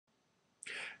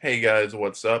Hey guys,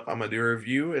 what's up? I'm gonna do a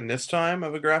review, and this time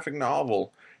of a graphic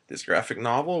novel. This graphic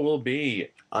novel will be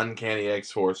Uncanny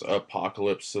X-Force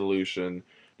Apocalypse Solution.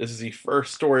 This is the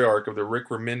first story arc of the Rick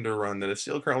Remender run that is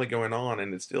still currently going on,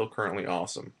 and it's still currently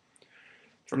awesome.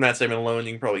 From that statement alone,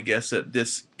 you can probably guess that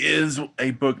this is a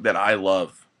book that I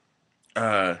love.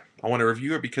 I want to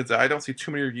review it because I don't see too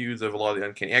many reviews of a lot of the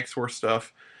Uncanny X-Force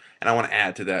stuff, and I want to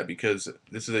add to that because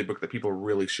this is a book that people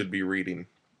really should be reading.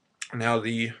 Now,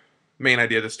 the main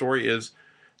idea of the story is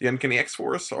the Uncanny X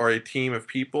Force are a team of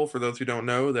people, for those who don't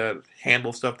know, that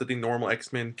handle stuff that the normal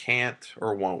X Men can't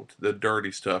or won't. The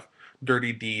dirty stuff,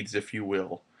 dirty deeds, if you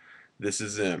will. This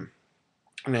is them.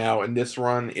 Now, in this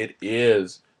run, it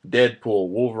is Deadpool,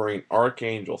 Wolverine,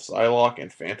 Archangel, Psylocke,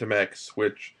 and Phantom X,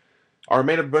 which are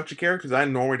made of a bunch of characters I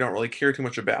normally don't really care too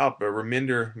much about, but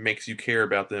Remender makes you care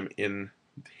about them in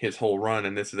his whole run,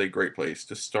 and this is a great place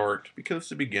to start because it's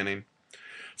the beginning.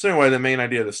 So anyway, the main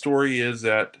idea of the story is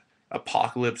that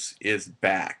Apocalypse is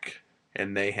back,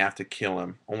 and they have to kill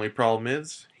him. Only problem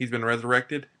is he's been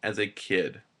resurrected as a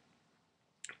kid.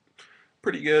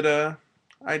 Pretty good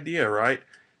idea, right?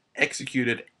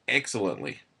 Executed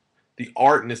excellently. The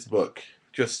art in this book,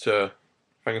 just to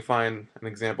if I can find an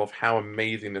example of how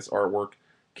amazing this artwork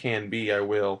can be, I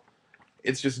will.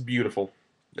 It's just beautiful.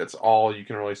 That's all you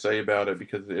can really say about it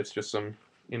because it's just some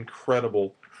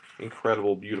incredible,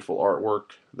 incredible, beautiful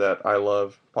artwork that I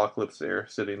love. Apocalypse there,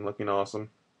 sitting looking awesome.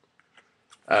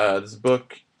 This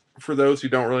book, for those who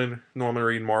don't really normally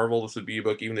read Marvel, this would be a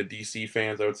book even the DC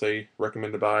fans I would say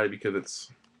recommend to buy because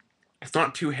it's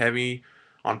not too heavy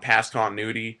on past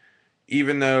continuity.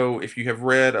 Even though if you have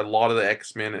read a lot of the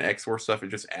X Men and X Force stuff, it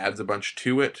just adds a bunch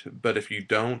to it. But if you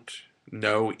don't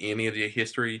know any of the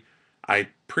history, I'm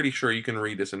pretty sure you can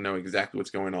read this and know exactly what's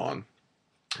going on.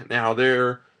 Now,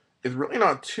 there is really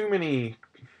not too many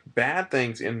bad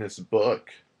things in this book.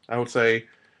 I would say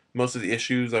most of the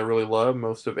issues I really love,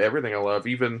 most of everything I love,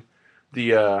 even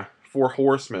the Four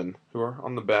Horsemen who are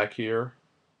on the back here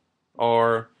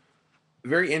are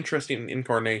very interesting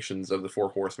incarnations of the Four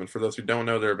Horsemen. For those who don't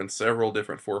know, there have been several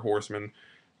different Four Horsemen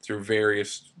through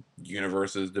various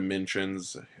universes,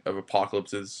 dimensions of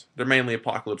Apocalypse's. They're mainly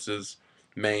Apocalypse's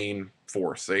main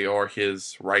force. They are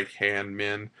his right hand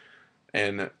men,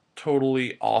 and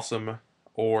totally awesome,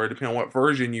 or depending on what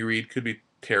version you read, could be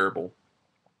terrible.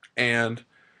 And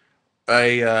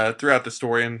throughout the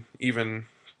story, and even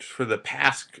for the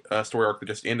past story arc that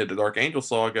just ended, the Dark Angel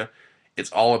saga,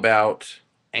 it's all about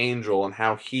Angel and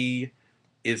how he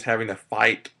is having to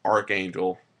fight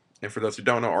Archangel. And for those who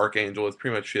don't know, Archangel is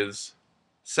pretty much his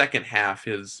second half.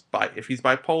 If he's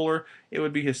bipolar, it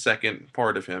would be his second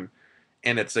part of him,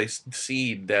 and it's a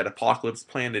seed that Apocalypse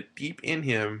planted deep in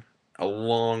him a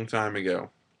long time ago.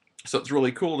 So it's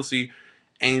really cool to see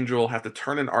Angel have to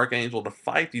turn an Archangel to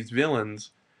fight these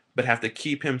villains, but have to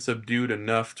keep him subdued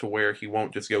enough to where he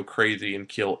won't just go crazy and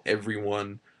kill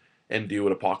everyone and do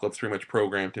what Apocalypse pretty much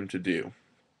programmed him to do.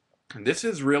 And this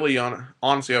is really,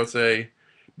 honestly, I would say,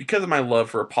 because of my love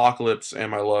for Apocalypse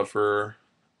and my love for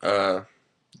uh,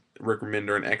 Rick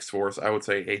Remender and X Force, I would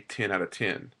say a 10 out of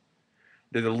 10.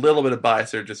 There's a little bit of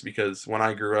bias there just because when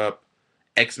I grew up,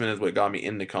 X-Men is what got me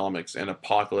into comics, and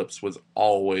Apocalypse was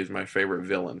always my favorite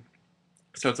villain.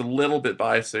 So it's a little bit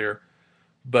biased there,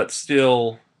 but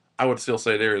still, I would still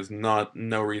say there is not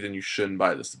no reason you shouldn't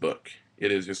buy this book.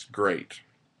 It is just great.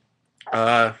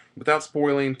 Without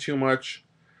spoiling too much,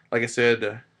 like I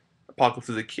said, Apocalypse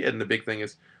is a kid, and the big thing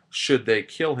is, should they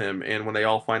kill him? And when they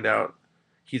all find out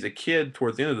he's a kid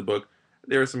towards the end of the book,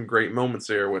 there are some great moments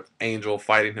there with Angel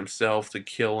fighting himself to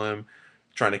kill him,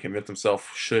 trying to convince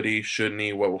himself, should he, shouldn't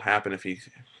he, what will happen if he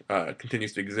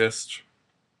continues to exist,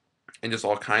 and just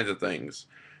all kinds of things.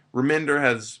 Remender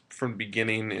has, from the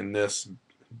beginning in this,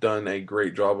 done a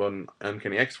great job on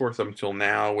Uncanny X-Force up until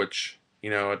now, which,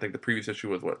 I think the previous issue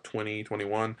was,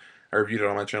 2021? I reviewed it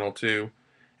on my channel too,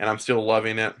 and I'm still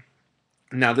loving it.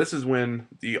 Now, this is when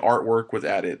the artwork was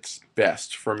at its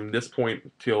best. From this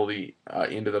point till the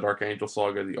end of the Dark Angel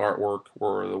saga, the artwork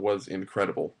was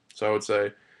incredible. So I would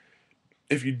say,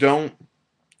 if you don't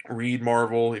read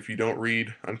Marvel, if you don't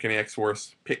read Uncanny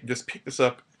X-Force, just pick this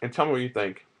up and tell me what you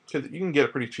think. Because you can get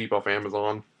it pretty cheap off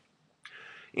Amazon.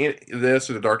 And this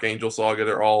or the Dark Angel saga,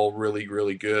 they're all really,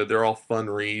 really good. They're all fun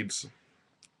reads.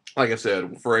 Like I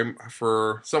said,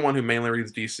 for someone who mainly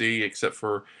reads DC, except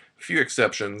for a few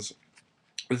exceptions,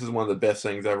 this is one of the best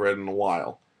things I've read in a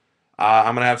while.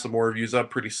 I'm going to have some more reviews up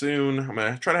pretty soon. I'm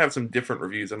going to try to have some different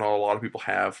reviews. I know a lot of people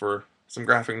have for some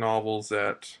graphic novels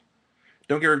that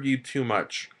don't get reviewed too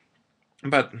much,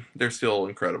 but they're still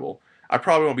incredible. I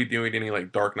probably won't be doing any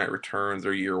like Dark Knight Returns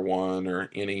or Year One or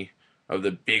any of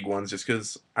the big ones just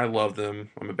because I love them.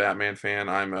 I'm a Batman fan.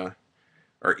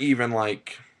 Or even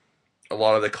like a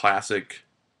lot of the classic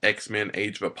X-Men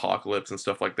Age of Apocalypse and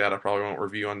stuff like that. I probably won't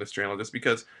review on this channel just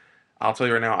because I'll tell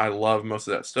you right now, I love most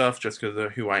of that stuff just because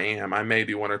of who I am. I may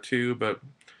do one or two, but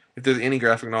if there's any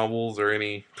graphic novels or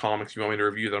any comics you want me to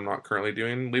review that I'm not currently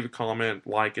doing, leave a comment,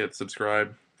 like it,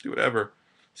 subscribe, do whatever.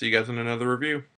 See you guys in another review.